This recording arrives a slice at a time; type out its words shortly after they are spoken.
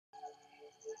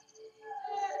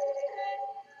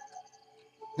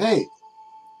Hey,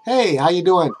 hey, how you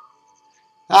doing?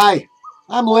 Hi,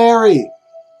 I'm Larry.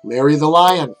 Larry the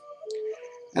Lion.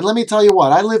 And let me tell you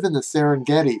what, I live in the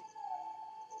Serengeti.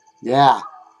 Yeah,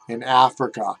 in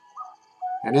Africa.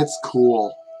 And it's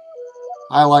cool.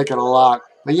 I like it a lot.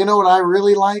 But you know what I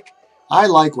really like? I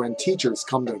like when teachers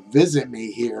come to visit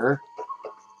me here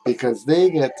because they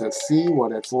get to see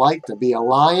what it's like to be a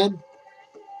lion.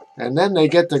 And then they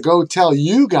get to go tell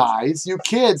you guys, you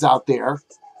kids out there,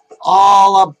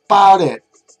 all about it.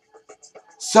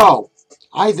 So,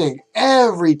 I think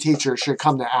every teacher should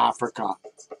come to Africa.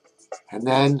 And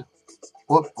then,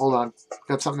 whoop, hold on,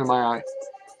 got something in my eye.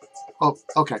 Oh,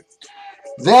 okay.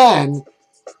 Then,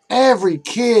 every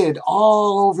kid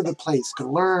all over the place can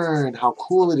learn how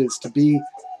cool it is to be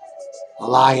a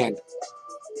lion.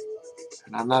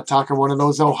 And I'm not talking one of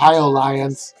those Ohio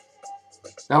lions.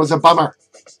 That was a bummer.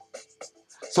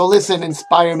 So listen,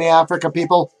 Inspire Me Africa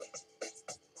people.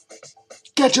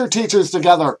 Get your teachers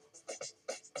together.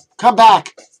 Come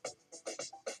back.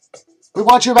 We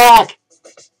want you back.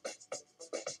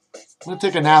 I'm going to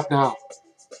take a nap now.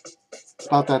 It's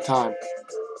about that time.